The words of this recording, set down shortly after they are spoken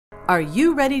Are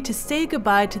you ready to say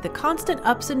goodbye to the constant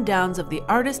ups and downs of the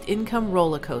artist income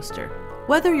roller coaster?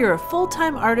 Whether you're a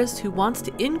full-time artist who wants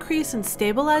to increase and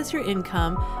stabilize your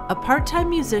income, a part-time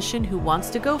musician who wants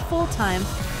to go full-time,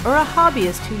 or a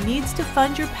hobbyist who needs to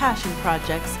fund your passion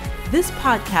projects, this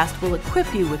podcast will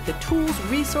equip you with the tools,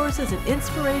 resources, and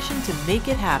inspiration to make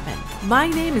it happen. My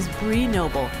name is Bree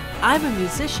Noble. I'm a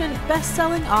musician,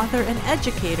 best-selling author, and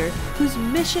educator whose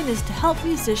mission is to help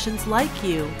musicians like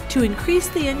you to increase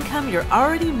the income you're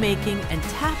already making and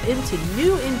tap into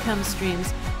new income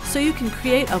streams so you can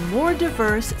create a more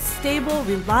diverse, stable,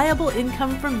 reliable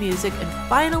income from music and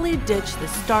finally ditch the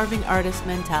starving artist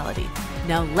mentality.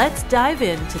 Now let's dive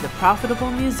into the Profitable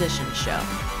Musician Show.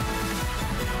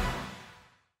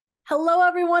 Hello,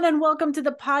 everyone, and welcome to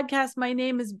the podcast. My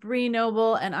name is Bree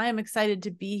Noble, and I am excited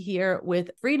to be here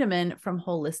with Friedemann from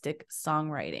Holistic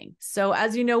Songwriting. So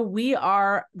as you know, we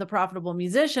are the Profitable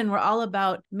Musician. We're all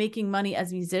about making money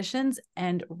as musicians,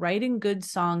 and writing good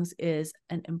songs is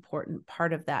an important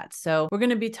part of that. So we're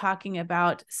going to be talking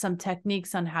about some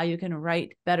techniques on how you can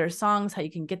write better songs, how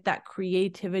you can get that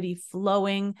creativity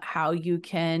flowing, how you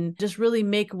can just really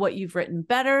make what you've written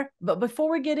better. But before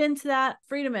we get into that,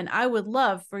 Friedemann, I would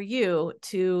love for you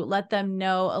to let them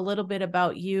know a little bit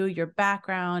about you, your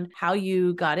background, how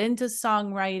you got into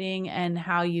songwriting, and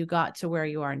how you got to where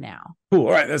you are now. Cool.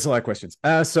 All right. That's a lot of questions.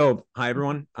 So hi,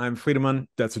 everyone. I'm Friedemann.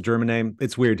 That's a German name.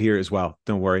 It's weird here as well.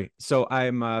 Don't worry. So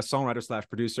I'm a songwriter /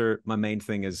 producer. My main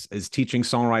thing is teaching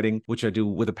songwriting, which I do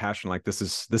with a passion. Like this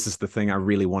is the thing I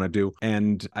really want to do.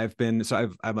 And I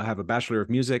have a bachelor of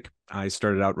music. I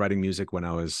started out writing music when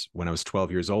I was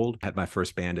 12 years old. Had my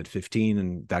first band at 15,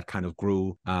 and that kind of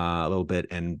grew a little bit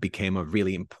and became a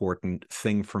really important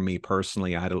thing for me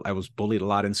personally. I was bullied a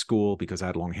lot in school because I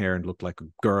had long hair and looked like a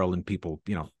girl, and people,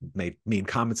 made mean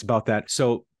comments about that.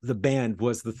 So the band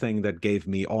was the thing that gave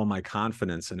me all my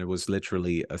confidence, and it was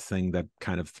literally a thing that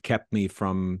kind of kept me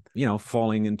from,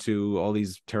 falling into all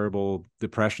these terrible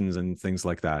depressions and things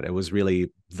like that. It was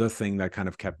really the thing that kind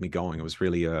of kept me going. It was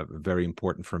really a very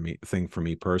important thing for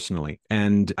me personally.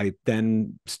 And I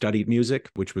then studied music,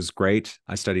 which was great.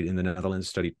 I studied in the Netherlands,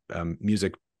 studied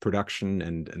music production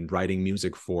and writing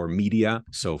music for media,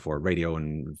 so for radio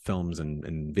and films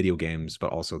and video games,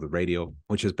 but also the radio,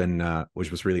 which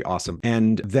was really awesome.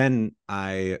 And then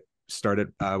I started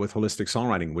with Holistic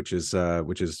Songwriting, which is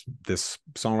this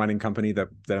songwriting company that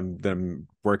I'm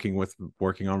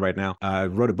working on right now. I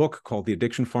wrote a book called The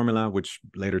Addiction Formula, which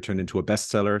later turned into a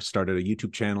bestseller. Started a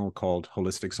YouTube channel called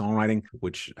Holistic Songwriting,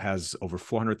 which has over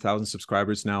 400,000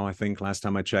 subscribers now, I think, last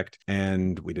time I checked.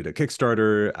 And we did a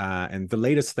Kickstarter. And the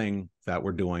latest thing that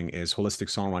we're doing is Holistic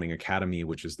Songwriting Academy,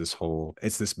 which is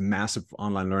this massive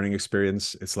online learning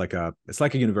experience. It's like a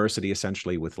university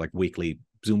essentially, with like weekly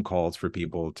Zoom calls for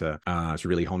people to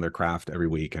really hone their craft every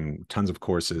week, and tons of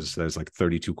courses. There's like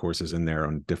 32 courses in there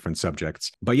on different subjects.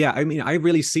 But yeah, I mean, I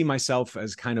really see myself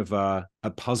as kind of a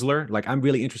puzzler. Like I'm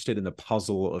really interested in the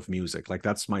puzzle of music. Like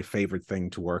that's my favorite thing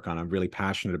to work on. I'm really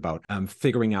passionate about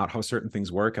figuring out how certain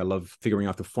things work. I love figuring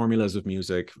out the formulas of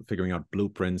music, figuring out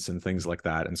blueprints and things like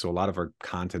that. And so a lot of our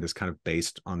content is kind of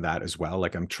based on that as well.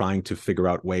 Like I'm trying to figure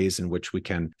out ways in which we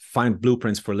can find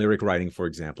blueprints for lyric writing, for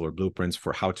example, or blueprints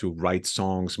for how to write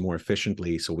songs more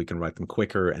efficiently so we can write them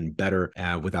quicker and better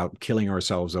without killing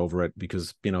ourselves over it,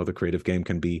 because the creative game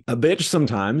can be a bitch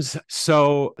sometimes.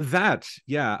 So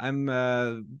I'm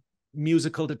a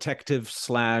musical detective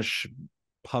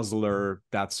 / puzzler.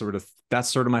 That's sort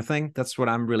of my thing. That's what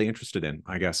I'm really interested in,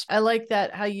 I guess. I like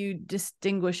that, how you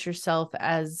distinguish yourself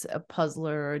as a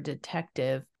puzzler or a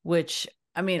detective, which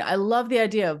I love the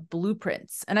idea of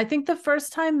blueprints. And I think the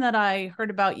first time that I heard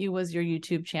about you was your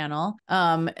YouTube channel.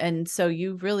 And so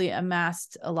you've really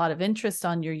amassed a lot of interest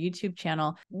on your YouTube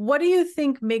channel. What do you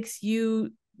think makes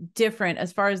you different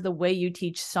as far as the way you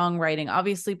teach songwriting?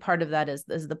 Obviously, part of that is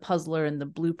the puzzler and the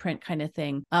blueprint kind of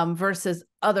thing, versus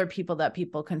other people that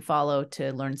people can follow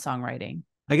to learn songwriting.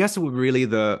 I guess it would really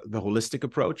the holistic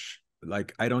approach.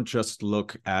 Like I don't just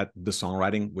look at the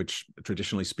songwriting, which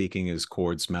traditionally speaking is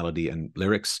chords, melody, and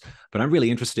lyrics, but I'm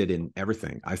really interested in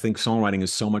everything. I think songwriting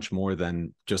is so much more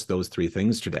than just those three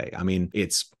things today. I mean,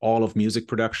 it's all of music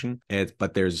production,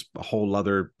 but there's a whole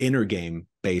other inner game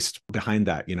based behind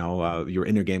that. Your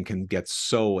inner game can get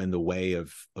so in the way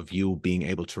of you being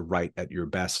able to write at your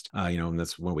best, and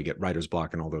that's when we get writer's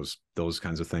block and all those those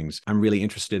kinds of things. I'm really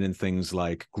interested in things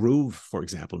like groove, for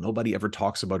example. Nobody ever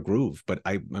talks about groove, but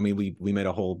I mean, we made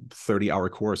a whole 30-hour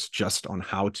course just on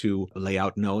how to lay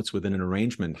out notes within an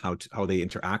arrangement, how they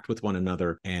interact with one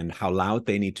another, and how loud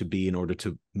they need to be in order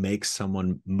to make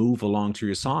someone move along to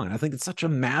your song. And I think it's such a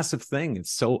massive thing.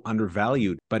 It's so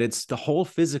undervalued, but it's the whole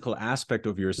physical aspect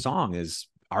of your song is,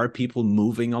 are people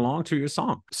moving along to your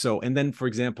song? So, and then, for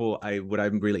example, what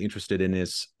I'm really interested in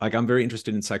is, like, I'm very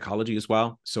interested in psychology as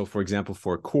well. So, for example,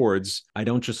 for chords, I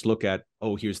don't just look at,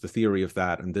 oh, here's the theory of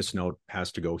that, and this note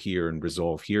has to go here and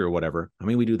resolve here or whatever. I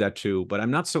mean, we do that too, but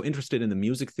I'm not so interested in the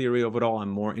music theory of it all.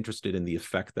 I'm more interested in the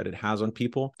effect that it has on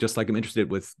people. Just like I'm interested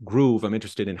with groove, I'm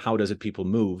interested in how does it people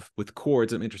move. With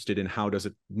chords, I'm interested in how does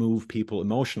it move people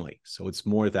emotionally. So it's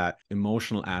more that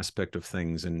emotional aspect of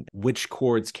things, and which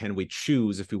chords can we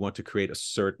choose if we want to create a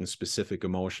certain specific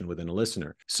emotion within a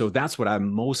listener. So that's what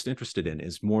I'm most interested in,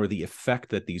 is more the effect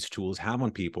that these tools have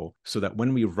on people, so that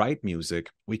when we write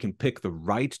music, we can pick the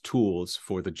right tools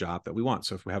for the job that we want.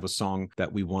 So if we have a song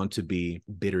that we want to be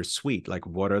bittersweet, like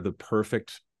what are the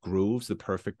perfect grooves, the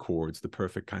perfect chords, the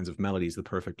perfect kinds of melodies, the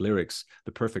perfect lyrics,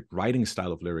 the perfect writing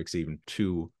style of lyrics, even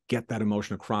to get that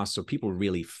emotion across, so people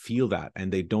really feel that,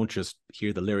 and they don't just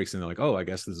hear the lyrics and they're like, oh, I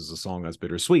guess this is a song that's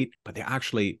bittersweet, but that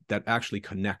actually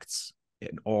connects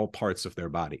in all parts of their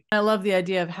body. I love the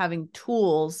idea of having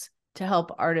tools to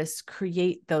help artists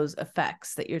create those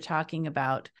effects that you're talking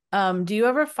about. Do you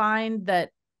ever find that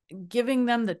giving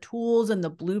them the tools and the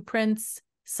blueprints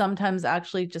sometimes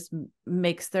actually just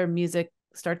makes their music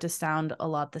start to sound a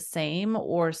lot the same,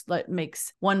 or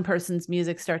makes one person's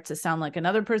music start to sound like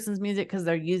another person's music because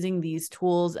they're using these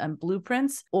tools and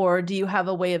blueprints? Or do you have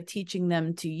a way of teaching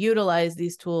them to utilize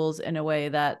these tools in a way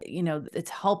that, you know, it's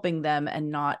helping them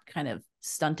and not kind of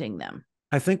stunting them?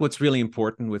 I think what's really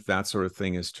important with that sort of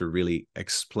thing is to really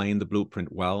explain the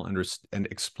blueprint well, and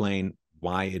explain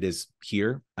why it is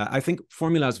here. I think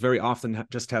formulas very often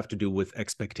just have to do with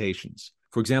expectations.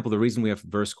 For example, the reason we have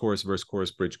verse, chorus,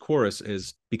 bridge, chorus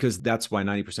is because that's why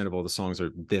 90% of all the songs are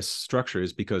this structure,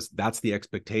 is because that's the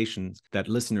expectations that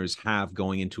listeners have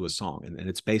going into a song. And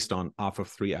it's based off of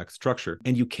 3-act structure.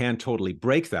 And you can totally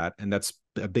break that. And that's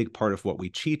a big part of what we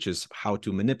teach, is how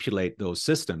to manipulate those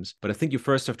systems. But I think you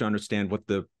first have to understand what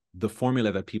the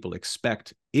formula that people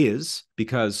expect is,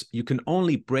 because you can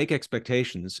only break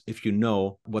expectations if you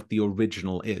know what the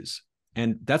original is.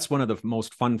 And that's one of the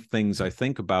most fun things I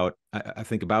think about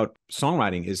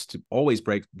songwriting, is to always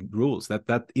break rules.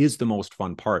 That is the most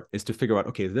fun part, is to figure out,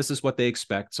 okay, this is what they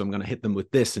expect, so I'm going to hit them with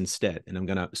this instead, and I'm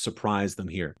going to surprise them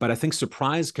here. But I think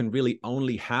surprise can really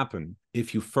only happen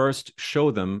if you first show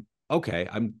them, okay,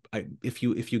 if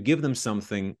you give them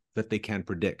something that they can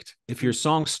predict. If your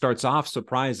song starts off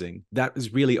surprising, that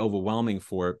is really overwhelming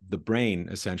for the brain,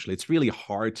 essentially. It's really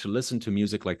hard to listen to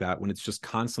music like that when it's just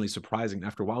constantly surprising.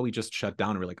 After a while, we just shut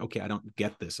down and we're like, okay, I don't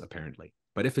get this, apparently.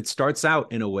 But if it starts out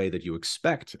in a way that you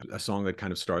expect, a song that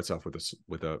kind of starts off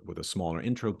with a smaller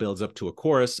intro, builds up to a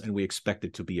chorus, and we expect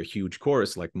it to be a huge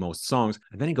chorus like most songs,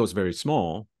 and then it goes very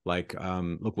small, like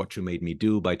Look What You Made Me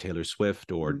Do by Taylor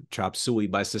Swift, or Chop Suey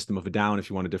by System of a Down, if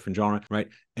you want a different genre, right?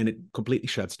 And it completely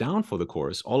shuts down for the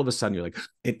chorus. All of a sudden, you're like,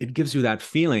 it gives you that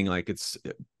feeling like it's,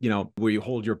 you know, where you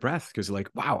hold your breath, because you're like,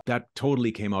 wow, that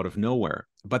totally came out of nowhere.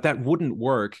 But that wouldn't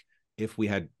work if we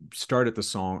had started the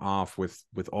song off with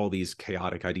all these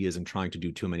chaotic ideas and trying to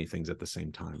do too many things at the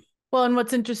same time. Well, and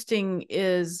what's interesting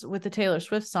is with the Taylor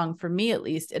Swift song, for me at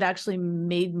least, it actually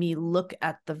made me look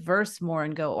at the verse more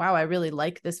and go, wow, I really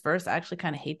like this verse. I actually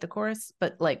kind of hate the chorus,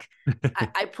 but like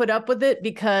I put up with it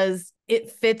because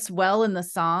it fits well in the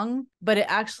song, but it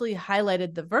actually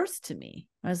highlighted the verse to me.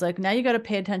 I was like, now you got to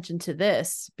pay attention to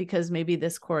this, because maybe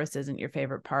this chorus isn't your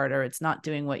favorite part, or it's not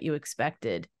doing what you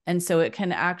expected. And so it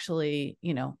can actually,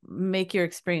 you know, make your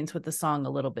experience with the song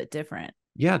a little bit different.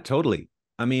 Yeah, totally.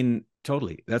 I mean,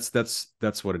 totally. That's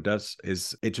what it does,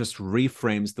 is it just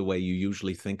reframes the way you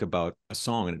usually think about a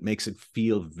song, and it makes it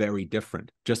feel very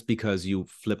different. Just because you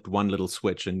flipped one little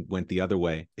switch and went the other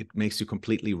way, it makes you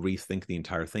completely rethink the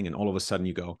entire thing. And all of a sudden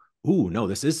you go, ooh, no,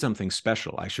 this is something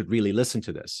special. I should really listen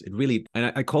to this. It really,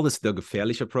 and I call this the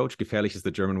gefährlich approach. Gefährlich is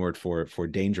the German word for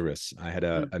dangerous. I had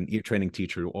an ear training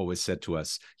teacher who always said to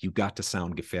us, you got to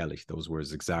sound gefährlich. Those were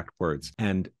his exact words.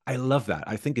 And I love that.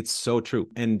 I think it's so true.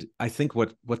 And I think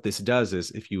what this does is,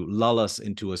 if you lull us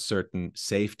into a certain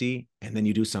safety and then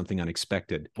you do something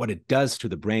unexpected, what it does to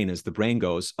the brain is the brain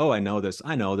goes, oh, I know this.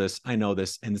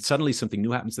 And suddenly something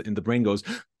new happens, and the brain goes,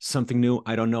 something new.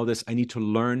 I don't know this. I need to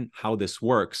learn how this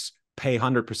works. Pay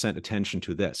 100% attention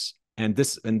to this. And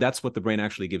that's what the brain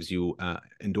actually gives you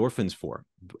endorphins for,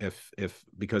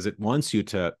 because it wants you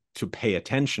to pay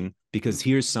attention, because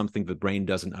here's something the brain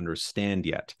doesn't understand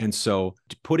yet. And so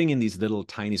putting in these little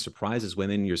tiny surprises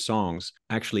within your songs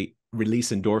actually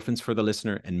release endorphins for the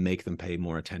listener and make them pay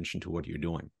more attention to what you're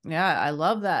doing. Yeah, I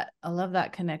love that. I love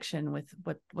that connection with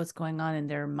what's going on in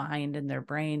their mind and their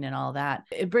brain and all that.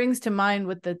 It brings to mind,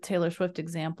 with the Taylor Swift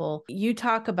example, you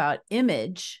talk about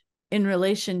image in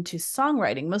relation to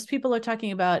songwriting. Most people are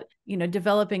talking about,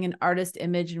 developing an artist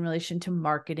image in relation to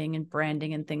marketing and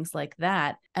branding and things like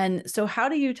that. And so how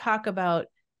do you talk about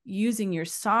using your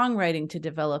songwriting to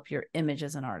develop your image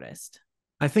as an artist?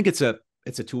 I think it's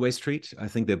a two-way street. I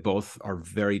think they both are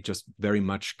very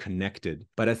much connected.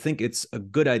 But I think it's a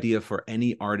good idea for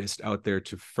any artist out there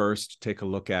to first take a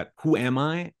look at, who am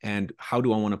I and how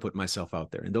do I want to put myself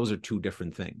out there? And those are two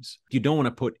different things. You don't want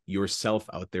to put yourself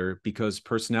out there because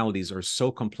personalities are so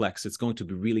complex. It's going to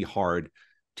be really hard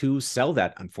to sell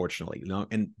that, unfortunately.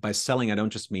 And by selling, I don't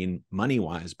just mean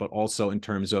money-wise, but also in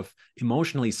terms of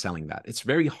emotionally selling that. It's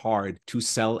very hard to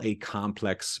sell a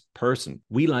complex person.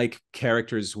 We like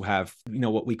characters who have,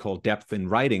 what we call depth in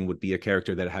writing would be a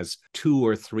character that has 2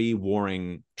 or 3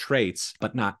 warring traits,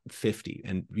 but not 50.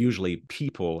 And usually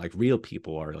people, like real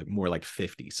people, are like more like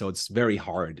 50. So it's very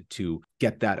hard to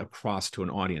get that across to an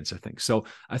audience, I think. So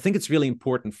I think it's really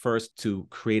important first to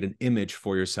create an image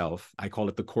for yourself. I call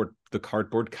it the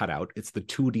cardboard cutout. It's the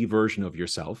 2D version of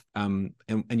yourself. And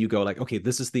you go like, okay,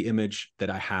 this is the image that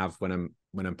I have when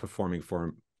I'm performing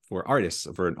for artists,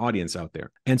 for an audience out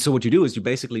there. And so what you do is you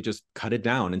basically just cut it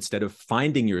down. Instead of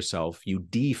finding yourself, you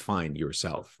define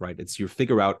yourself, right? It's you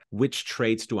figure out, which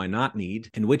traits do I not need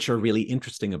and which are really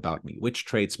interesting about me? Which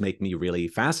traits make me really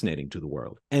fascinating to the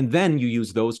world? And then you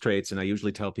use those traits. And I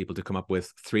usually tell people to come up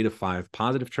with 3 to 5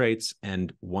 positive traits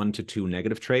and 1 to 2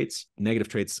 negative traits. Negative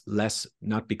traits less,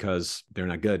 not because they're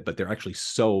not good, but they're actually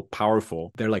so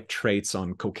powerful. They're like traits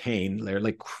on cocaine. They're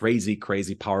like crazy,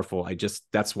 crazy powerful.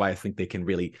 That's why I think they can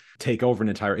really take over an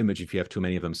entire image if you have too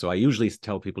many of them. So I usually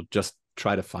tell people, just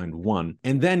try to find one.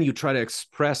 And then you try to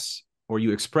express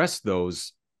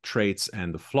those traits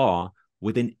and the flaw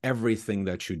within everything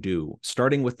that you do,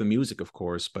 starting with the music, of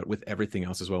course, but with everything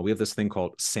else as well. We have this thing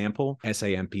called sample,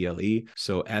 SAMPLE.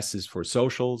 So S is for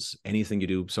socials. Anything you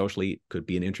do socially, could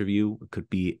be an interview, it could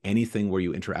be anything where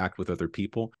you interact with other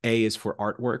people. A is for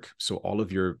artwork. So all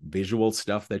of your visual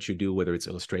stuff that you do, whether it's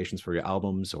illustrations for your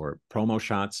albums or promo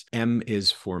shots. M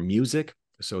is for music.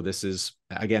 So this is,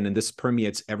 again, and this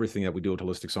permeates everything that we do at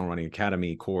Holistic Songwriting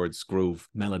Academy: chords, groove,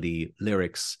 melody,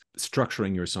 lyrics,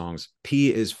 structuring your songs.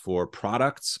 P is for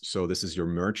products. So this is your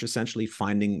merch, essentially,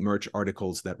 finding merch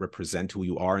articles that represent who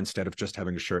you are instead of just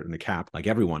having a shirt and a cap like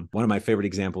everyone. One of my favorite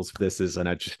examples of this is, and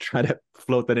I just try to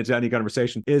float that into any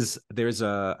conversation, is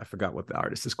I forgot what the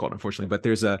artist is called, unfortunately, but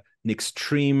there's an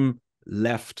extreme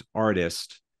left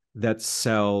artist that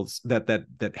sells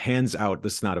that hands out,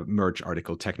 this is not a merch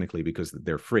article technically because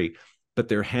they're free, but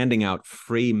they're handing out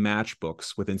free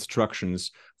matchbooks with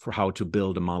instructions for how to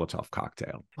build a Molotov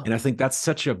cocktail. And I think that's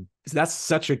such a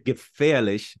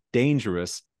gefährlich,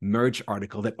 dangerous merch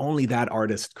article that only that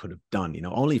artist could have done.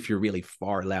 Only if you're really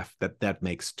far left, that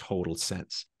makes total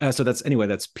sense. So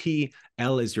that's P.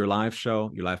 L is your live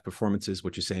show, your live performances,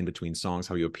 what you say in between songs,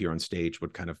 how you appear on stage,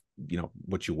 what kind of,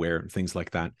 what you wear, things like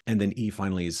that. And then E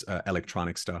finally is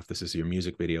electronic stuff. This is your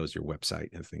music videos, your website,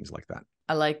 and things like that.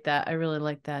 I like that. I really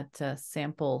like that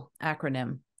sample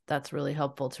acronym. That's really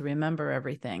helpful to remember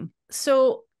everything.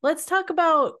 So let's talk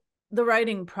about the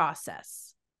writing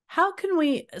process. How can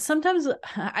we, sometimes,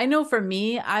 I know for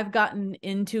me, I've gotten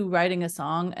into writing a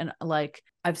song and like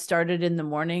I've started in the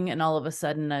morning and all of a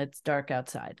sudden it's dark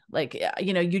outside. Like,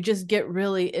 you just get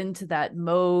really into that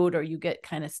mode, or you get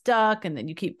kind of stuck and then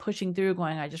you keep pushing through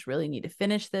going, I just really need to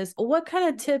finish this. What kind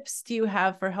of tips do you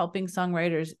have for helping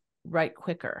songwriters write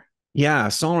quicker? Yeah,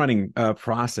 songwriting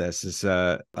process is,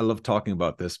 I love talking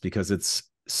about this because it's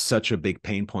such a big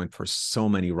pain point for so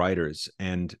many writers.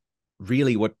 And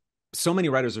really so many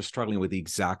writers are struggling with the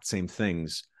exact same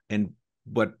things. And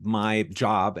what my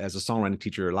job as a songwriting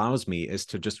teacher allows me is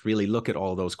to just really look at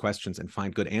all those questions and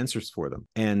find good answers for them.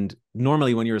 And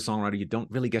normally when you're a songwriter, you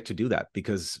don't really get to do that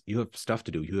because you have stuff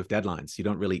to do. You have deadlines. You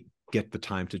don't really get the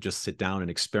time to just sit down and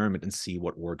experiment and see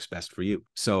what works best for you.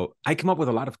 So I come up with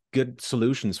a lot of good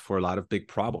solutions for a lot of big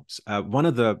problems.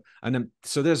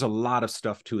 So there's a lot of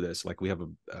stuff to this. Like we have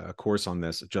a course on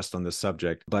this, just on this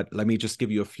subject, but let me just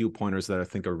give you a few pointers that I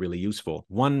think are really useful.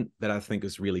 One that I think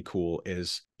is really cool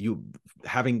is you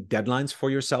having deadlines for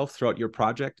yourself throughout your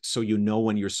project, so you know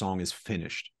when your song is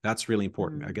finished. That's really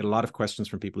important. I get a lot of questions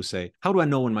from people who say, how do I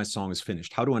know when my song is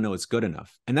finished? How do I know it's good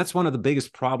enough? And that's one of the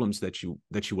biggest problems that you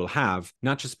will have,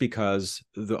 not just because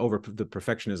the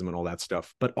perfectionism and all that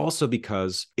stuff, but also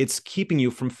because it's keeping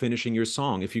you from finishing your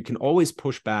song. If you can always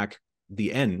push back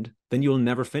the end, then you'll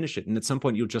never finish it. And at some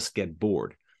point you'll just get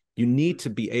bored. You need to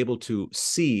be able to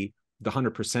see the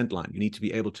 100% line. You need to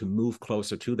be able to move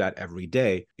closer to that every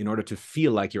day in order to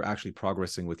feel like you're actually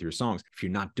progressing with your songs. If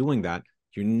you're not doing that,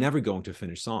 you're never going to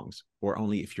finish songs, or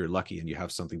only if you're lucky and you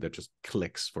have something that just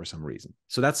clicks for some reason.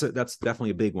 So that's definitely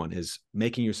a big one, is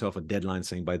making yourself a deadline,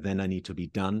 saying by then I need to be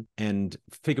done, and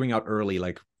figuring out early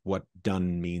like what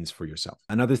done means for yourself.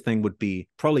 Another thing would be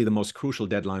probably the most crucial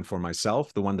deadline for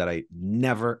myself, the one that I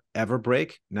never ever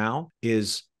break now,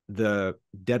 is the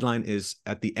deadline is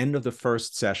at the end of the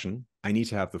first session. I need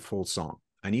to have the full song.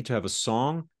 I need to have a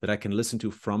song that I can listen to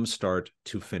from start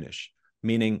to finish.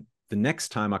 Meaning the next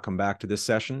time I come back to this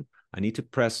session, I need to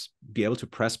be able to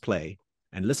press play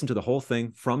and listen to the whole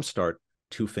thing from start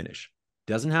to finish.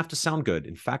 Doesn't have to sound good.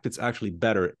 In fact, it's actually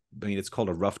better. I mean, it's called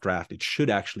a rough draft. It should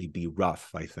actually be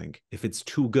rough, I think. If it's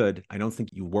too good, I don't think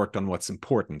you worked on what's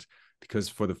important. Because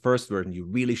for the first version, you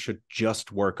really should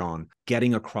just work on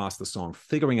getting across the song,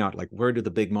 figuring out like, where do the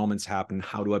big moments happen?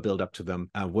 How do I build up to them?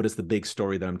 What is the big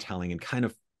story that I'm telling? And kind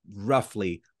of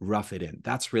roughly rough it in.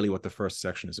 That's really what the first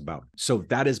section is about. So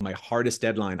that is my hardest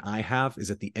deadline I have, is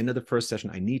at the end of the first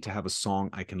session, I need to have a song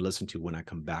I can listen to when I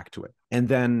come back to it. And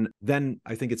then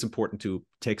I think it's important to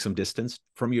take some distance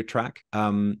from your track.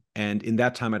 And in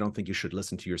that time, I don't think you should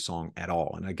listen to your song at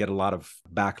all. And I get a lot of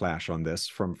backlash on this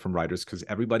from writers, because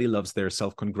everybody loves their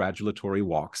self-congratulatory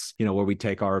walks, you know, where we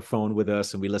take our phone with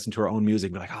us and we listen to our own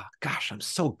music. We're like, oh gosh, I'm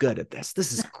so good at this.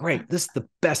 This is great. This is the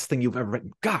best thing you've ever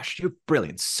written. Gosh, you're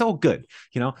brilliant. So good.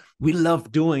 You know, we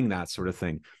love doing that sort of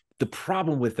thing. The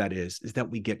problem with that is that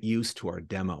we get used to our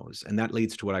demos, and that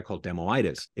leads to what I call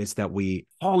demoitis. It's that we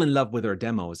fall in love with our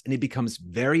demos, and it becomes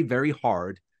very, very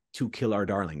hard to kill our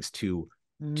darlings, to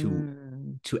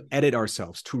edit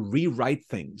ourselves, to rewrite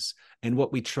things. And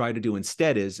what we try to do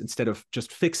instead is, instead of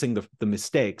just fixing the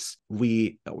mistakes,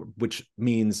 which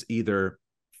means either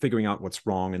figuring out what's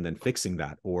wrong and then fixing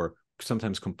that, or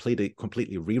sometimes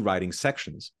completely rewriting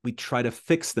sections, we try to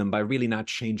fix them by really not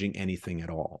changing anything at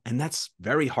all. And that's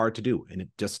very hard to do, and it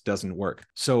just doesn't work.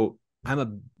 So I'm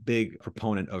a big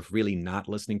proponent of really not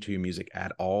listening to your music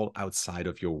at all outside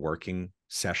of your working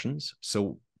sessions.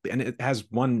 So, and it has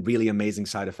one really amazing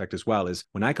side effect as well, is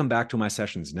when I come back to my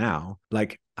sessions now,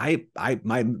 like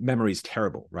my memory is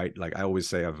terrible, right? Like I always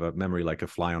say, I have a memory like a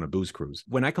fly on a booze cruise.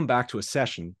 When I come back to a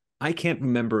session, I can't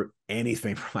remember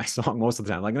anything from my song most of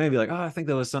the time. Like maybe like, oh, I think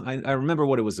there was something, I remember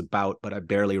what it was about, but I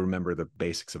barely remember the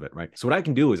basics of it, right? So what I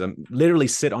can do is I'm literally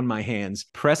sit on my hands,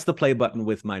 press the play button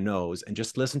with my nose, and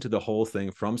just listen to the whole thing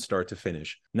from start to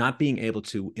finish, not being able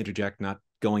to interject, not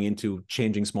going into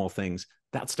changing small things.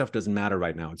 That stuff doesn't matter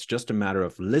right now. It's just a matter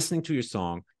of listening to your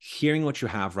song, hearing what you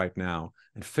have right now,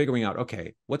 and figuring out,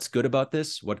 okay, what's good about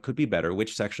this? What could be better?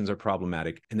 Which sections are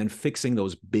problematic? And then fixing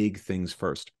those big things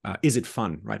first. Is it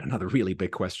fun? Right? Another really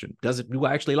big question. Do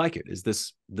I actually like it?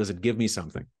 Does it give me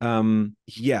something?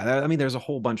 Yeah, I mean, there's a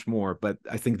whole bunch more, but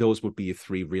I think those would be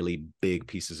three really big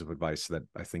pieces of advice that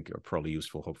I think are probably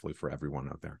useful, hopefully, for everyone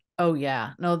out there. Oh,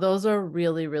 yeah. No, those are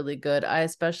really, really good. I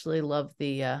especially love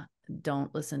the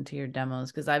don't listen to your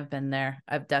demos, because I've been there.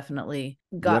 I've definitely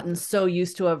gotten so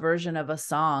used to a version of a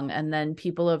song, and then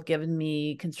people have given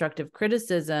me constructive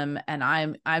criticism, and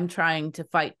I'm trying to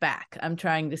fight back. I'm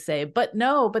trying to say, but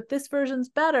no, but this version's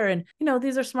better. And you know,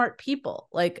 these are smart people.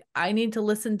 Like, I need to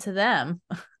listen to them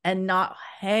and not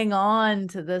hang on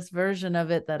to this version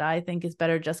of it that I think is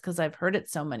better just because I've heard it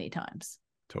so many times.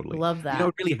 Totally. Love that. You know,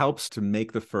 it really helps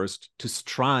to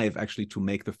strive actually to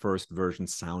make the first version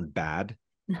sound bad,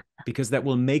 because that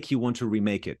will make you want to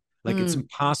remake it. Like it's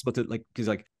impossible to because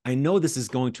I know this is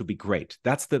going to be great.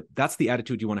 That's the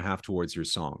attitude you want to have towards your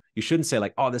song. You shouldn't say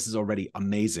like, oh, this is already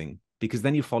amazing, because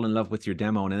then you fall in love with your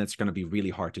demo, and then it's going to be really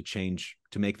hard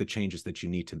to make the changes that you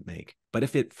need to make. But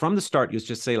if it from the start, you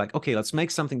just say like, okay, let's make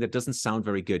something that doesn't sound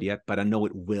very good yet, but I know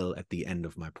it will at the end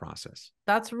of my process.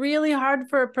 That's really hard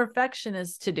for a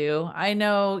perfectionist to do. I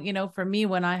know, for me,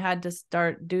 when I had to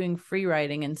start doing free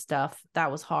writing and stuff,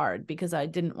 that was hard, because I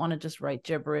didn't want to just write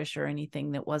gibberish or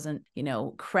anything that wasn't,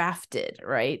 crafted,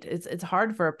 right? It's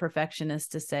hard for a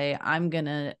perfectionist to say, I'm going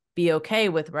to be okay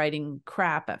with writing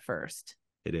crap at first.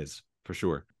 It is. For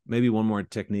sure. Maybe one more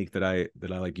technique that I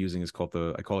like using is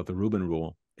I call it the Rubin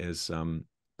rule, is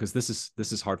because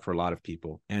this is hard for a lot of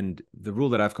people. And the rule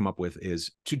that I've come up with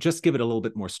is to just give it a little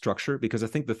bit more structure, because I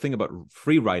think the thing about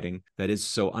free writing that is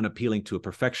so unappealing to a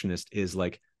perfectionist is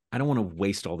like, I don't want to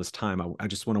waste all this time. I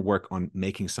just want to work on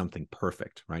making something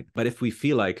perfect, right? But if we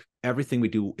feel like everything we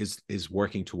do is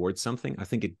working towards something, I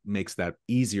think it makes that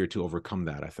easier to overcome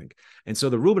that, I think. And so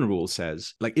the Rubin rule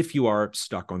says, like, if you are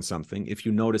stuck on something, if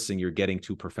you're noticing you're getting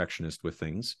too perfectionist with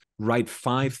things, write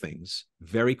 5 things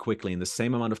very quickly in the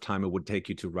same amount of time it would take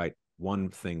you to write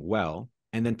one thing well,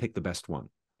 and then pick the best one.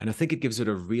 And I think it gives it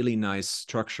a really nice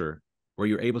structure where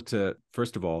you're able to,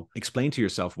 first of all, explain to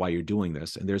yourself why you're doing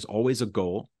this. And there's always a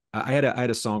goal. I had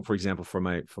a song, for example, for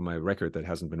my record that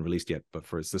hasn't been released yet, but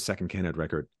it's the second Canoed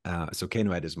record. So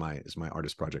Canoed is my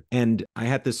artist project. And I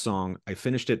had this song. I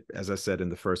finished it, as I said, in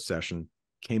the first session,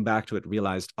 came back to it,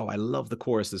 realized, oh, I love the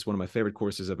chorus. This is one of my favorite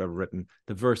choruses I've ever written.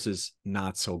 The verse is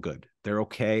not so good. They're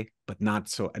okay, but not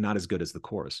as good as the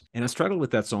chorus. And I struggled with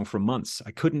that song for months.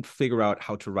 I couldn't figure out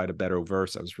how to write a better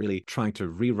verse. I was really trying to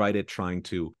rewrite it, trying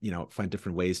to, find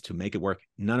different ways to make it work.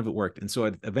 None of it worked. And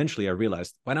so eventually I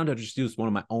realized, why don't I just use one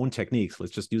of my own techniques?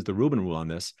 Let's just use the Rubin rule on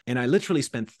this. And I literally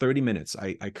spent 30 minutes.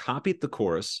 I copied the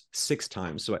chorus 6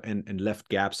 times and left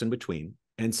gaps in between.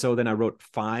 And so then I wrote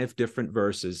 5 different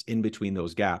verses in between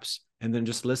those gaps, and then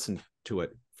just listened to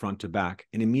it front to back.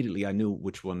 And immediately I knew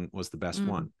which one was the best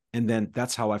one. And then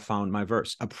that's how I found my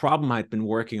verse. A problem I'd been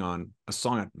working on, a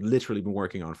song I'd literally been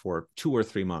working on for 2 or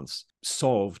 3 months,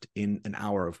 solved in an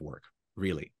hour of work,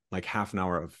 really. Like half an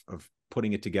hour of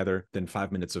putting it together, then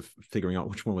 5 minutes of figuring out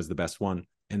which one was the best one,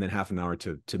 and then half an hour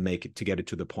to get it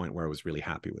to the point where I was really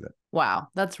happy with it. Wow,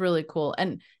 that's really cool.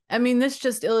 And I mean, this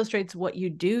just illustrates what you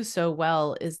do so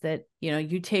well, is that,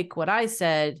 you take what I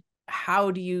said,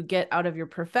 how do you get out of your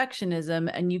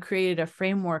perfectionism? And you created a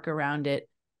framework around it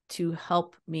to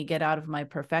help me get out of my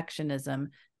perfectionism,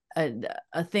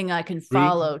 a thing I can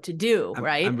follow to do,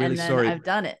 right? I'm really and then sorry. I've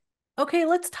done it. Okay,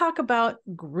 let's talk about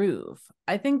groove.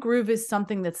 I think groove is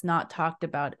something that's not talked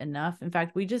about enough. In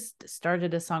fact, we just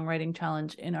started a songwriting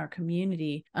challenge in our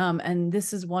community. And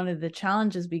this is one of the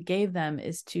challenges we gave them,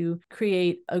 is to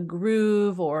create a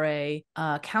groove or a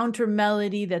counter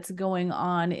melody that's going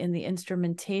on in the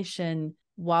instrumentation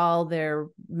while their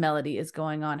melody is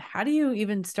going on. How do you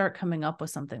even start coming up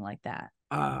with something like that?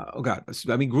 Oh God.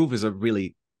 I mean, groove is a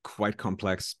really quite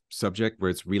complex subject where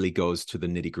it really goes to the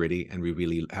nitty gritty, and we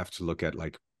really have to look at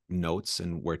like notes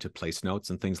and where to place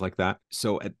notes and things like that.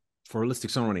 So for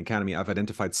Holistic Songwriting Academy, I've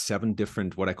identified 7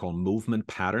 different what I call movement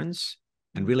patterns.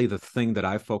 And really the thing that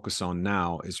I focus on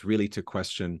now is really to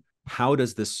question, how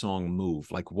does this song move?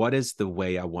 Like, what is the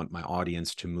way I want my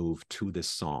audience to move to this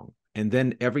song? And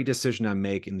then every decision I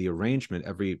make in the arrangement,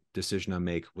 every decision I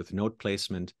make with note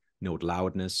placement, note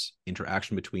loudness,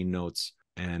 interaction between notes,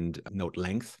 and note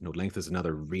length. Note length is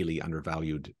another really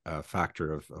undervalued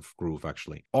factor of groove,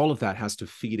 actually. All of that has to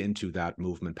feed into that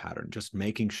movement pattern, just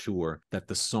making sure that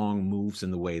the song moves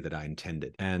in the way that I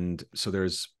intended. And so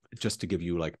there's, just to give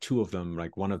you like 2 of them,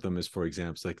 like one of them is, for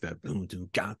example, like that,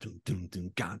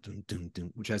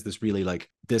 which has this really like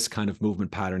this kind of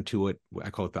movement pattern to it. I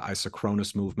call it the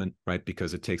isochronous movement, right?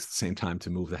 Because it takes the same time to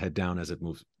move the head down as it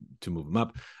moves to move them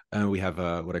up. And we have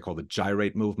what I call the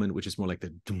gyrate movement, which is more like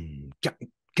the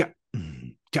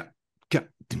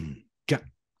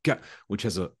which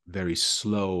has a very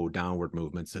slow downward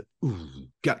movement. So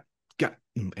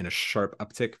and a sharp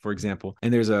uptick, for example.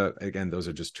 And there's again, those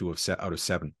are just 2 out of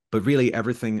 7. But really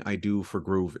everything I do for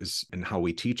groove is, and how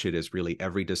we teach it, is really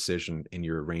every decision in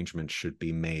your arrangement should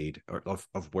be made, or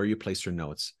of where you place your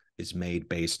notes is made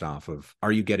based off of,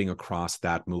 are you getting across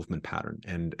that movement pattern?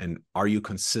 And are you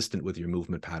consistent with your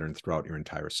movement pattern throughout your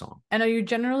entire song? And are you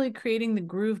generally creating the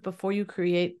groove before you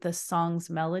create the song's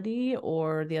melody,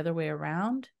 or the other way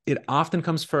around? It often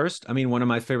comes first. I mean, one of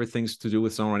my favorite things to do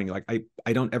with songwriting, like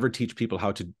I don't ever teach people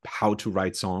how to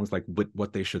write songs, like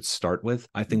what they should start with.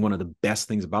 I think one of the best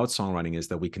things about songwriting is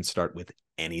that we can start with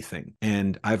anything.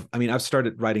 And I've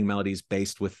started writing melodies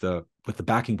based with the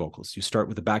backing vocals. You start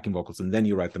with the backing vocals and then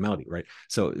you write the melody, right?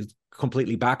 So it's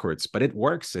completely backwards, but it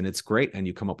works and it's great. And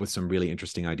you come up with some really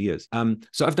interesting ideas.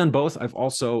 So I've done both. I've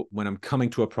also, when I'm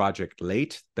coming to a project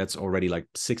late, that's already like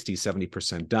 60,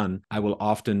 70% done, I will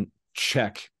often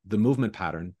check the movement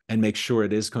pattern and make sure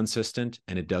it is consistent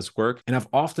and it does work. And I've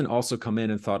often also come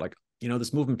in and thought like,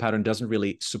 this movement pattern doesn't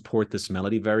really support this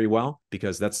melody very well,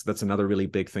 because that's another really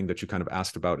big thing that you kind of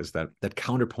asked about, is that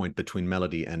counterpoint between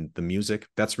melody and the music.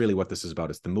 That's really what this is about.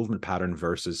 It's the movement pattern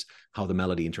versus how the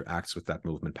melody interacts with that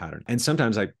movement pattern. And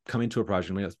sometimes I come into a project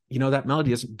and realize, that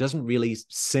melody doesn't really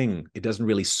sing. It doesn't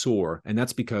really soar. And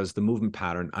that's because the movement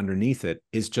pattern underneath it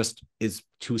is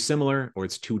too similar, or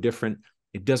it's too different.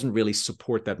 it doesn't really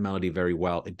support that melody very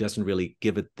well. It doesn't really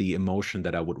give it the emotion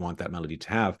that I would want that melody to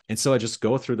have. And so I just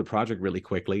go through the project really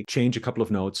quickly, change a couple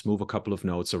of notes, move a couple of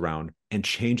notes around, and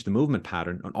change the movement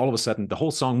pattern. And all of a sudden, the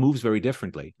whole song moves very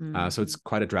differently. So it's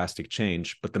quite a drastic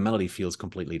change, but the melody feels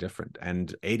completely different.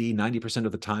 And 80-90%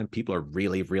 of the time, people are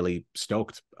really, really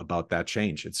stoked about that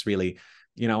change. It's really,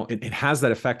 you know, it has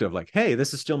that effect of like, hey,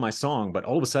 this is still my song, but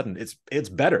all of a sudden it's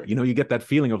better. You know, you get that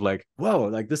feeling of like, whoa,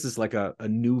 like this is like a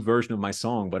new version of my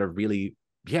song, but a really,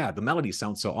 yeah, the melody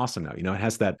sounds so awesome now. You know, it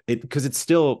has that, because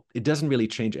it doesn't really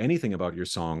change anything about your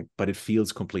song, but it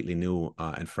feels completely new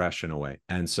and fresh in a way.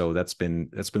 And so that's been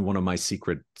one of my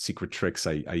secret tricks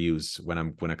I use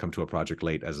when I come to a project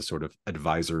late as a sort of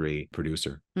advisory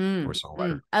producer or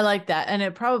songwriter. I like that. And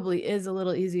it probably is a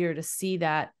little easier to see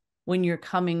that when you're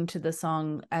coming to the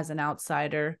song as an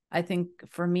outsider. I think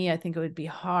for me, I think it would be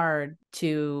hard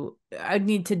I'd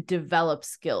need to develop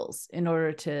skills in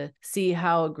order to see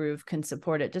how a groove can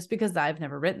support it, just because I've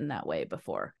never written that way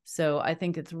before. So I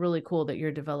think it's really cool that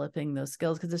you're developing those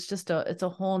skills, because it's just it's a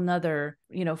whole nother,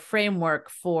 you know, framework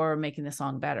for making the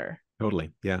song better.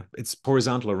 Totally. Yeah. It's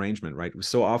horizontal arrangement, right?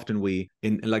 So often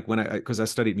because I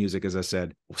studied music, as I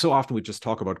said, so often we just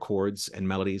talk about chords and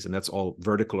melodies, and that's all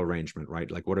vertical arrangement, right?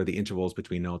 Like what are the intervals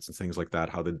between notes and things like that?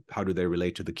 How do they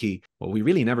relate to the key? What we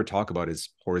really never talk about is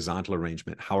horizontal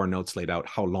arrangement. How are notes laid out?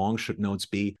 How long should notes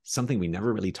be? Something we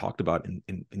never really talked about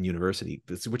in university,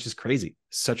 which is crazy.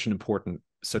 Such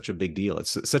a big deal.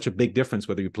 It's such a big difference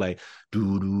whether you play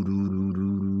do do do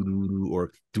do do do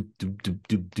or do do do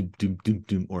do do do do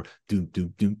do or do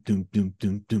do do do do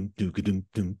do do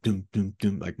do do do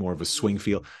do, like more of a swing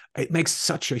feel. It makes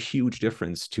such a huge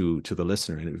difference to the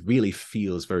listener, and it really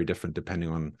feels very different depending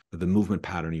on the movement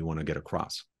pattern you want to get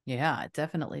across. Yeah, it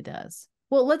definitely does.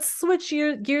 Well, let's switch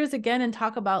gears again and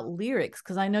talk about lyrics,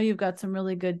 because I know you've got some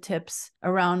really good tips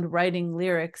around writing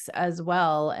lyrics as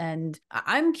well. And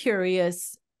I'm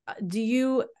curious, do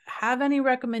you have any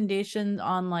recommendations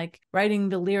on like writing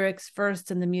the lyrics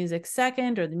first and the music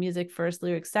second, or the music first,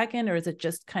 lyrics second, or is it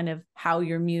just kind of how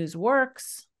your muse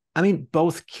works? I mean,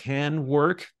 both can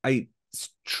work. I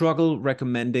struggle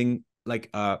recommending like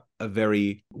a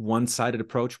very one-sided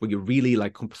approach where you really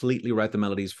like completely write the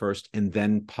melodies first and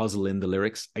then puzzle in the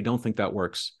lyrics. I don't think that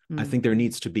works. I think there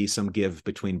needs to be some give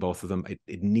between both of them.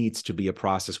 It needs to be a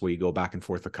process where you go back and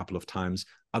forth a couple of times.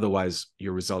 Otherwise,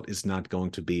 your result is not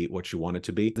going to be what you want it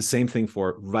to be. The same thing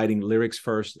for writing lyrics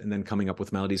first and then coming up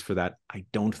with melodies for that. I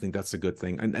don't think that's a good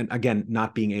thing. And again,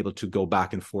 not being able to go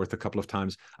back and forth a couple of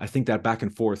times. I think that back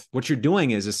and forth, what you're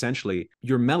doing is essentially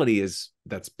your melody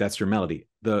that's your melody.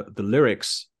 The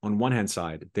lyrics on one hand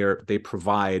side,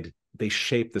 they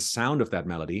shape the sound of that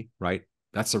melody, right?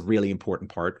 That's a really important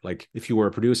part. Like if you were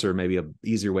a producer, maybe an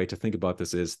easier way to think about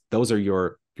this is those are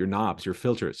your knobs, your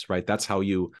filters, right? That's how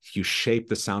you shape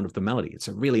the sound of the melody. It's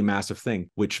a really massive thing.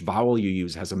 Which vowel you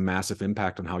use has a massive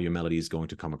impact on how your melody is going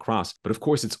to come across. But of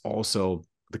course, it's also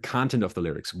the content of the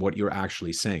lyrics, what you're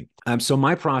actually saying. So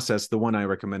my process, the one I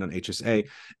recommend on HSA,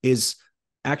 is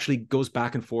actually goes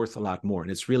back and forth a lot more. And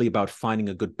it's really about finding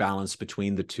a good balance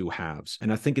between the two halves.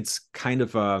 And I think it's kind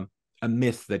of a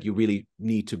myth that you really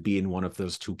need to be in one of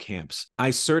those two camps. I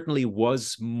certainly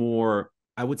was more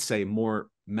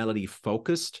melody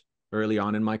focused early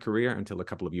on in my career until a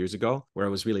couple of years ago, where I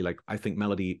was really like, I think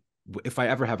melody, if I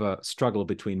ever have a struggle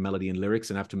between melody and lyrics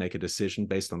and have to make a decision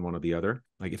based on one or the other,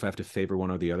 like if I have to favor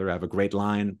one or the other, I have a great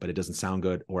line, but it doesn't sound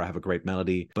good, or I have a great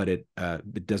melody, but it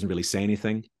doesn't really say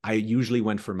anything. I usually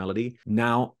went for melody.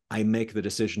 Now I make the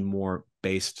decision more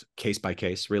based case by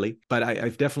case, really. But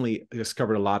I've definitely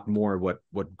discovered a lot more what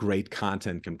great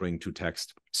content can bring to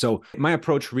text. So my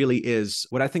approach really is,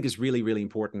 what I think is really, really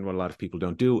important, what a lot of people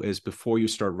don't do, is before you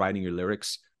start writing your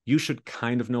lyrics, you should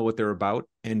kind of know what they're about,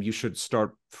 and you should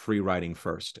start free writing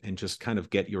first and just kind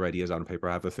of get your ideas on paper.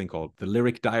 I have a thing called the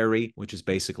lyric diary, which is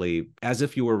basically as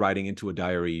if you were writing into a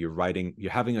diary.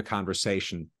 You're having a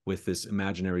conversation with this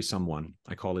imaginary someone.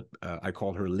 I call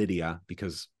her Lydia,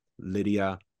 because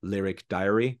Lydia lyric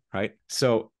diary, right?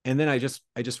 So, and then I just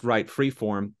write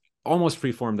freeform, almost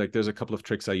freeform. Like there's a couple of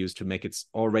tricks I use to make it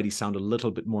already sound a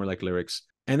little bit more like lyrics.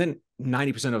 And then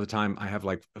 90% of the time I have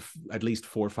like at least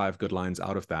 4 or 5 good lines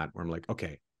out of that, where I'm like,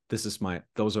 okay,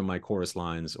 those are my chorus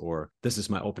lines, or this is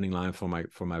my opening line for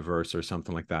my verse or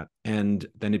something like that. And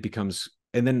then it becomes,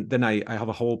 and then I have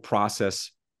a whole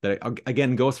process that I,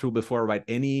 again, go through before I write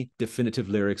any definitive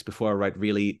lyrics, before I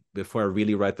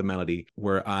really write the melody,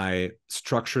 where I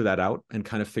structure that out and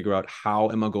kind of figure out how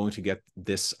am I going to get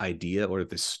this idea or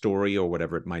this story or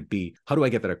whatever it might be. How do I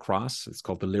get that across? It's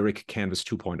called the Lyric Canvas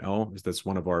 2.0. That's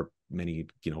one of our many,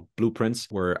 blueprints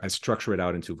where I structure it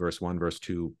out into verse 1, verse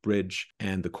 2, bridge,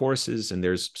 and the choruses. And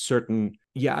there's certain,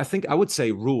 I think I would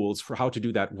say rules for how to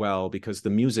do that well, because the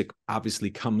music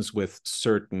obviously comes with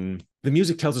the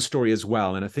music tells a story as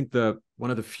well. And I think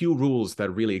one of the few rules that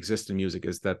really exist in music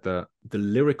is that the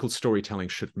lyrical storytelling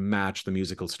should match the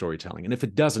musical storytelling. And if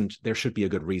it doesn't, there should be a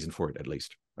good reason for it, at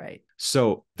least. Right.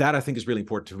 So that I think is really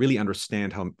important to really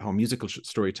understand how musical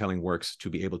storytelling works, to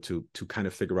be able to kind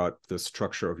of figure out the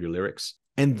structure of your lyrics.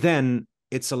 And then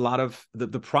it's a lot of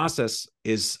the process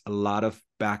is a lot of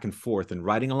back and forth and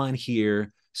writing a line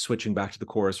here, switching back to the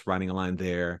chorus, writing a line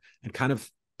there, and kind of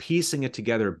piecing it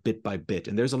together bit by bit.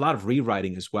 And there's a lot of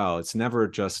rewriting as well. It's never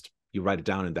just you write it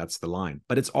down and that's the line.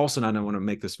 But it's also not, and I want to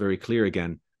make this very clear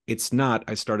again, it's not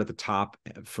I start at the top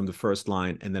from the first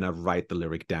line and then I write the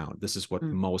lyric down. This is what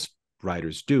most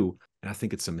writers do. And I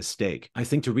think it's a mistake. I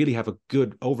think to really have a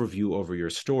good overview over your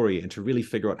story and to really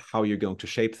figure out how you're going to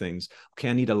shape things. Okay,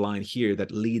 I need a line here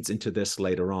that leads into this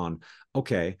later on.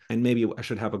 Okay, and maybe I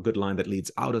should have a good line that leads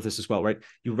out of this as well, right?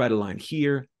 You write a line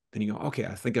here, then you go, okay,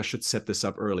 I think I should set this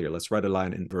up earlier. Let's write a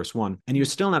line in verse 1. And you're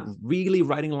still not really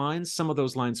writing lines. Some of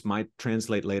those lines might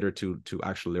translate later to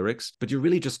actual lyrics, but you're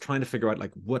really just trying to figure out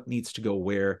like what needs to go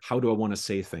where, how do I want to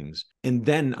say things? And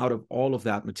then out of all of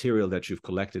that material that you've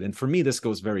collected, and for me, this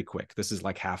goes very quick. This is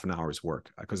like half an hour's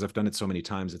work because I've done it so many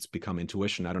times. It's become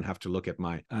intuition. I don't have to look at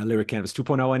my Lyric Canvas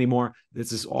 2.0 anymore.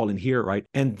 This is all in here, right?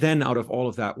 And then out of all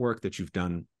of that work that you've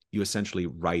done, you essentially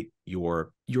write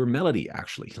your melody,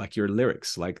 actually, like your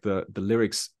lyrics, like the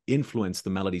lyrics influence the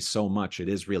melody so much. It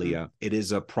is really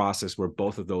a process where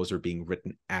both of those are being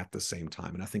written at the same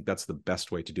time. And I think that's the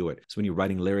best way to do it. So when you're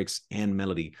writing lyrics and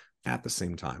melody at the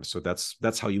same time. So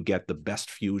that's how you get the best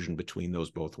fusion between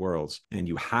those both worlds. And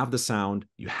you have the sound,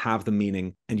 you have the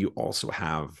meaning, and you also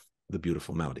have the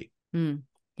beautiful melody.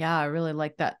 Yeah, I really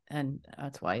like that. And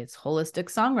that's why it's holistic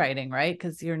songwriting, right?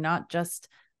 Because you're not just,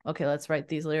 okay, let's write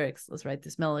these lyrics, let's write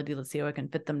this melody, let's see how I can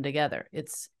fit them together.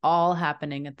 It's all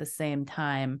happening at the same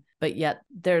time, but yet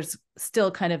there's still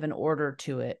kind of an order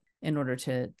to it in order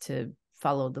to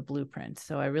follow the blueprint.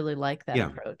 So I really like that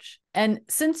approach. And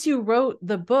since you wrote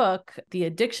the book, The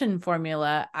Addiction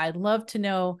Formula, I'd love to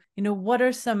know, what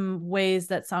are some ways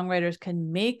that songwriters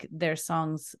can make their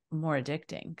songs more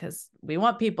addicting? Because we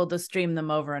want people to stream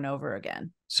them over and over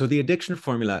again. So the Addiction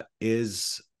Formula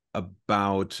is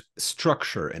about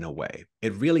structure in a way.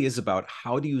 It really is about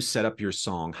how do you set up your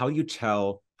song? How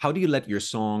do you let your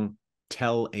song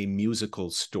tell a musical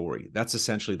story? That's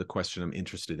essentially the question I'm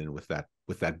interested in with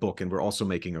that book. And we're also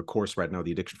making a course right now,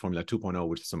 the Addiction Formula 2.0,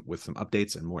 with some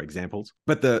updates and more examples.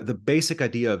 But the basic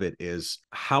idea of it is,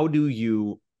 how do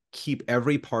you keep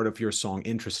every part of your song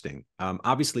interesting?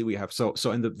 Obviously we have,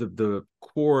 and the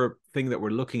core thing that we're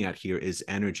looking at here is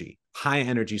energy. High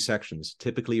energy sections,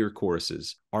 typically your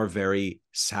choruses, are very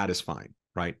satisfying,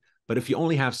 right? But if you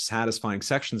only have satisfying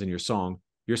sections in your song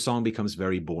becomes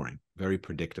very boring, very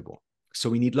predictable. So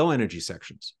we need low energy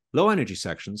sections. Low energy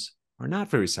sections are not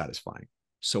very satisfying.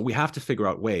 So we have to figure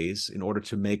out ways in order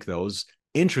to make those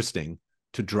interesting,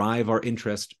 to drive our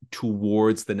interest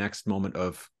towards the next moment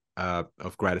of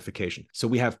gratification. So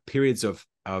we have periods of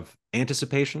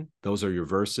anticipation. Those are your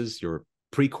verses, your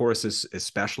pre-choruses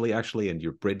especially, actually, and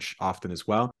your bridge often as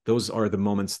well. Those are the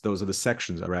moments, those are the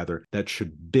sections rather, that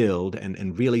should build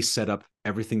and really set up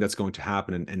everything that's going to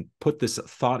happen and put this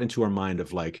thought into our mind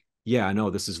of like, yeah, I know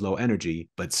this is low energy,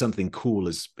 but something cool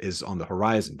is on the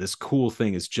horizon. This cool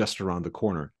thing is just around the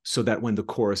corner, so that when the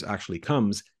chorus actually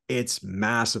comes, it's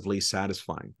massively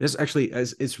satisfying. This actually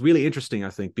it's really interesting, I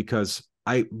think, because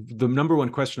the number one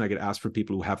question I get asked for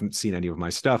people who haven't seen any of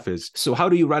my stuff is, so how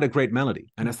do you write a great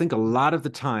melody? And I think a lot of the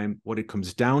time what it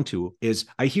comes down to is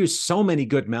I hear so many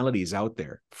good melodies out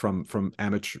there from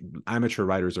amateur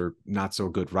writers or not so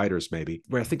good writers maybe,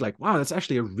 where I think like, wow, that's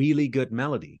actually a really good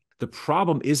melody. The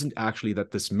problem isn't actually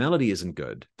that this melody isn't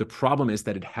good. The problem is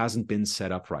that it hasn't been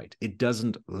set up right. It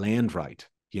doesn't land right.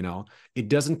 It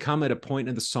doesn't come at a point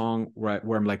in the song where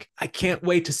I'm like, I can't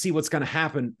wait to see what's going to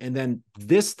happen. And then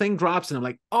this thing drops and I'm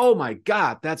like, oh my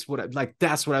God, that's what I've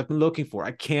been looking for.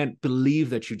 I can't believe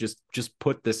that you just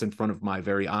put this in front of my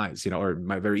very eyes, or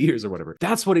my very ears or whatever.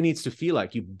 That's what it needs to feel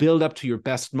like. You build up to your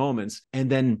best moments and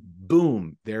then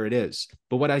boom, there it is.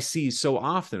 But what I see so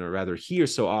often, or rather hear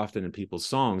so often in people's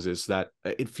songs, is that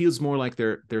it feels more like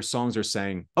their songs are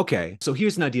saying, okay, so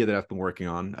here's an idea that I've been working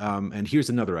on, and here's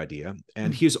another idea,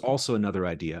 and here's also another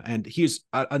idea, and here's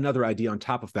another idea on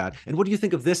top of that. And what do you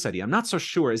think of this idea? I'm not so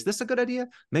sure. Is this a good idea?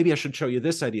 Maybe I should show you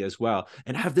this idea as well,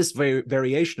 and have this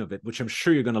variation of it, which I'm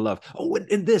sure you're going to love. Oh,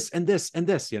 and this, and this, and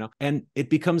this, and it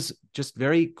becomes just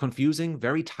very confusing,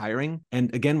 very tiring.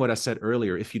 And again, what I said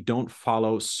earlier, if you don't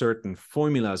follow certain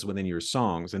formulas within your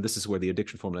songs, and this is where the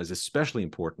addiction formula is especially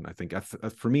important, I think.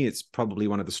 For me, it's probably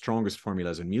one of the strongest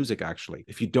formulas in music, actually.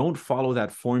 If you don't follow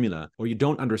that formula, or you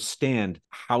don't understand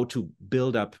how to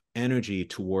build up energy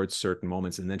towards certain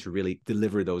moments and then to really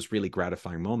deliver those really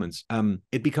gratifying moments,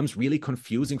 it becomes really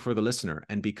confusing for the listener,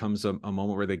 and becomes a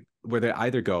moment where they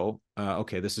either go,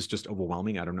 okay, this is just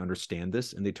overwhelming, I don't understand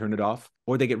this, and they turn it off,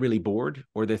 or they get really bored,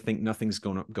 or they think nothing's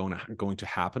going to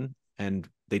happen, and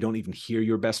they don't even hear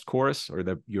your best chorus or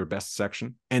your best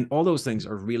section. And all those things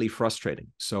are really frustrating.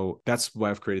 So that's why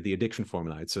I've created the addiction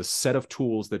formula. It's a set of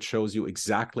tools that shows you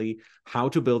exactly how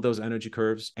to build those energy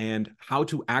curves, and how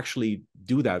to actually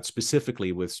do that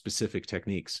specifically with specific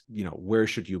techniques. Where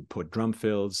should you put drum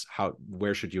fills?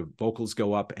 Where should your vocals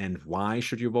go up, and why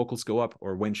should your vocals go up,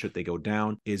 or when should they go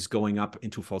down? Is going up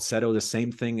into falsetto the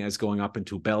same thing as going up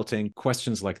into belting?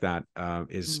 Questions like that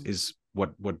is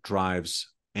what drives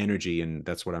energy, and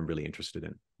that's what I'm really interested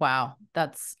in. Wow,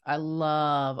 I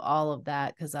love all of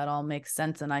that, because that all makes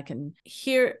sense, and I can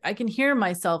hear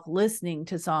myself listening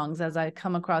to songs as I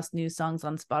come across new songs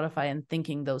on Spotify and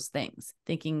thinking those things,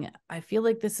 I feel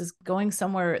like this is going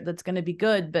somewhere that's going to be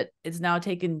good, but it's now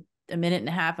taken a minute and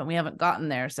a half and we haven't gotten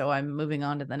there, so I'm moving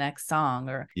on to the next song,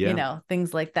 or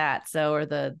things like that. So, or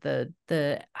the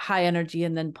high energy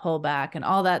and then pull back and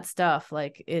all that stuff,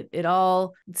 like it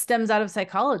all stems out of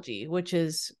psychology, which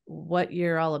is what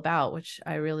you're all about, which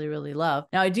I really, really love.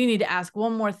 Now, I do need to ask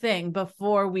one more thing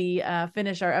before we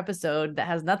finish our episode that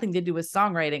has nothing to do with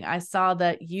songwriting. I saw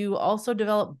that you also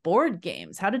develop board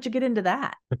games. How did you get into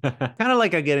that? Kind of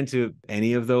like I get into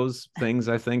any of those things,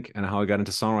 I think, and how I got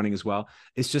into songwriting as well.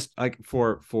 It's just like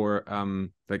for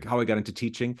like how I got into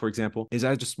teaching, for example, is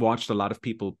I just watched a lot of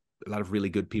really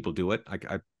good people do it.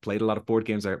 I played a lot of board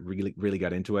games. I really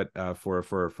got into it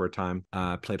for a time.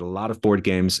 Played a lot of board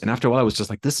games, and after a while, I was just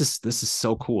like, this is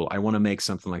so cool. I want to make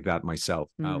something like that myself.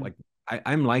 Like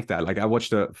I'm like that. Like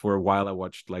for a while, I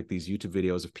watched like these YouTube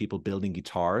videos of people building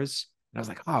guitars. And I was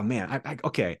like, oh man,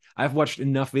 okay, I've watched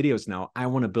enough videos now. I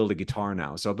want to build a guitar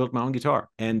now. So I built my own guitar,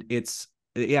 and that's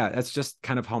just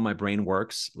kind of how my brain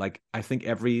works. Like, I think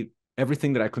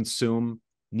everything that I consume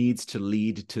needs to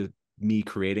lead to me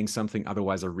creating something.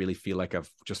 Otherwise, I really feel like I've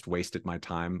just wasted my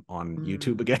time on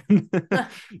YouTube again.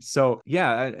 So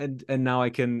yeah, and now I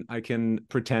can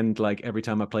pretend like every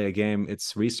time I play a game,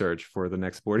 it's research for the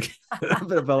next board game that I'm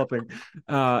developing.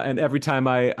 And every time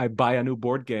I buy a new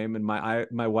board game and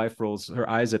my wife rolls her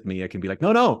eyes at me, I can be like,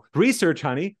 no, research,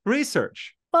 honey,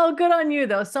 research. Well, good on you,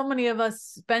 though. So many of us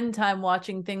spend time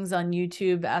watching things on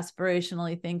YouTube,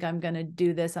 aspirationally think, I'm going to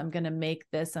do this, I'm going to make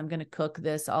this, I'm going to cook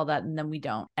this, all that. And then we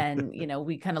don't. And,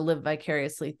 we kind of live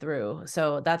vicariously through.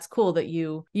 So that's cool that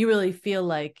you really feel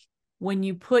like when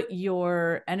you put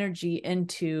your energy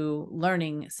into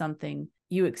learning something,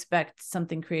 you expect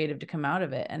something creative to come out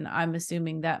of it. And I'm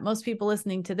assuming that most people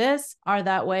listening to this are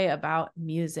that way about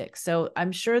music. So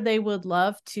I'm sure they would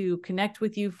love to connect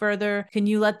with you further. Can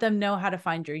you let them know how to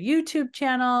find your YouTube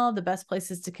channel, the best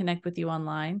places to connect with you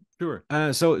online? Sure.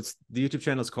 So the YouTube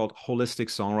channel is called Holistic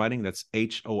Songwriting. That's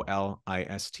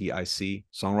HOLISTIC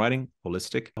Songwriting,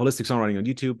 Holistic Songwriting on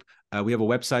YouTube. We have a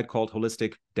website called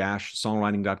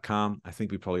holistic-songwriting.com. I think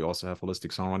we probably also have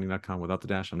holisticsongwriting.com without the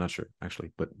dash. I'm not sure,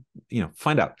 actually, but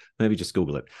find out. Maybe just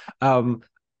Google it. Our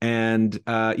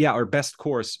best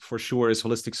course for sure is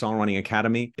Holistic Songwriting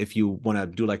Academy. If you want to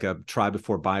do like a try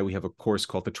before buy, we have a course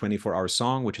called the 24-hour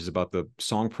song, which is about the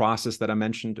song process that I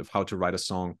mentioned, of how to write a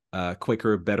song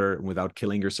quicker, better, without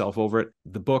killing yourself over it.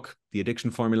 The book, The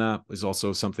Addiction Formula, is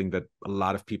also something that a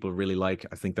lot of people really like.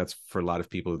 I think that's, for a lot of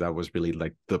people, that was really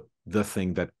like the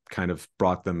thing that kind of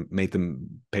made them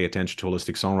pay attention to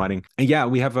holistic songwriting. And yeah,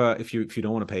 we have if you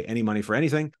don't want to pay any money for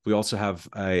anything, we also have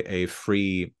a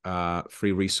free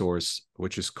resource,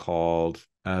 which is called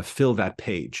Fill That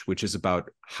Page, which is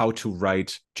about how to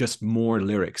write just more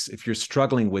lyrics. If you're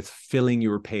struggling with filling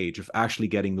your page, of actually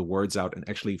getting the words out and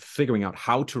actually figuring out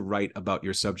how to write about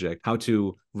your subject, how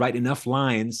to write enough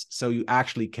lines so you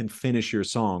actually can finish your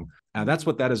song. That's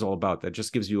what that is all about. That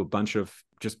just gives you a bunch of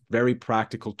just very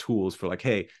practical tools for like,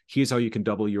 hey, here's how you can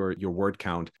double your word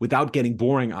count without getting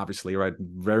boring, obviously, right?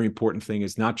 Very important thing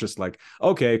is not just like,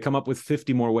 okay, come up with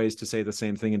 50 more ways to say the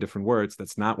same thing in different words.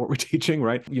 That's not what we're teaching,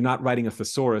 right? You're not writing a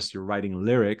thesaurus, you're writing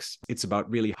lyrics. It's about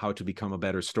really how to become a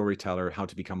better storyteller, how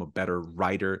to become a better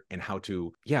writer, and how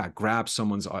to, grab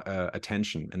someone's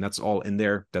attention. And that's all in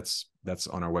there. That's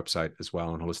on our website as well,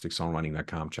 on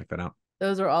holisticsongwriting.com. Check that out.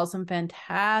 Those are all some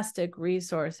fantastic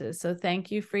resources. So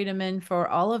thank you, Friedemann, for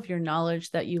all of your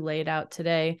knowledge that you laid out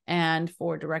today and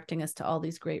for directing us to all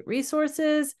these great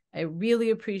resources. I really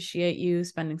appreciate you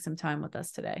spending some time with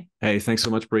us today. Hey, thanks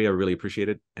so much, Brie. I really appreciate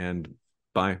it. And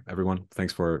bye, everyone.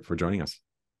 Thanks for joining us.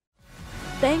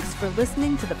 Thanks for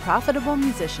listening to the Profitable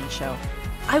Musician Show.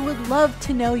 I would love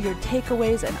to know your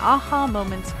takeaways and aha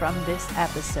moments from this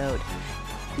episode.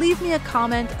 Leave me a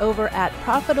comment over at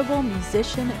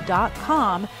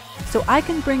profitablemusician.com so I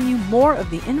can bring you more of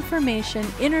the information,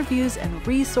 interviews, and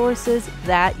resources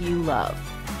that you love.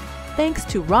 Thanks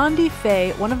to Rondi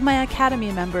Fay, one of my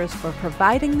Academy members, for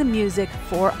providing the music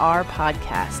for our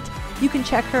podcast. You can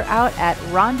check her out at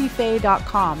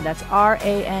rondifay.com. That's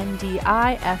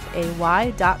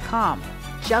RANDIFAY.com.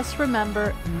 Just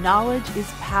remember, knowledge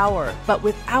is power, but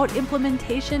without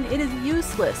implementation, it is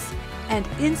useless. And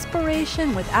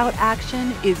inspiration without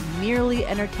action is merely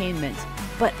entertainment.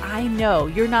 But I know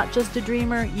you're not just a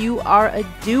dreamer, you are a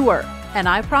doer. And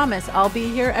I promise I'll be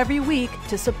here every week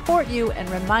to support you and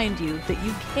remind you that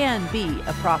you can be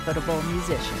a profitable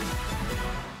musician.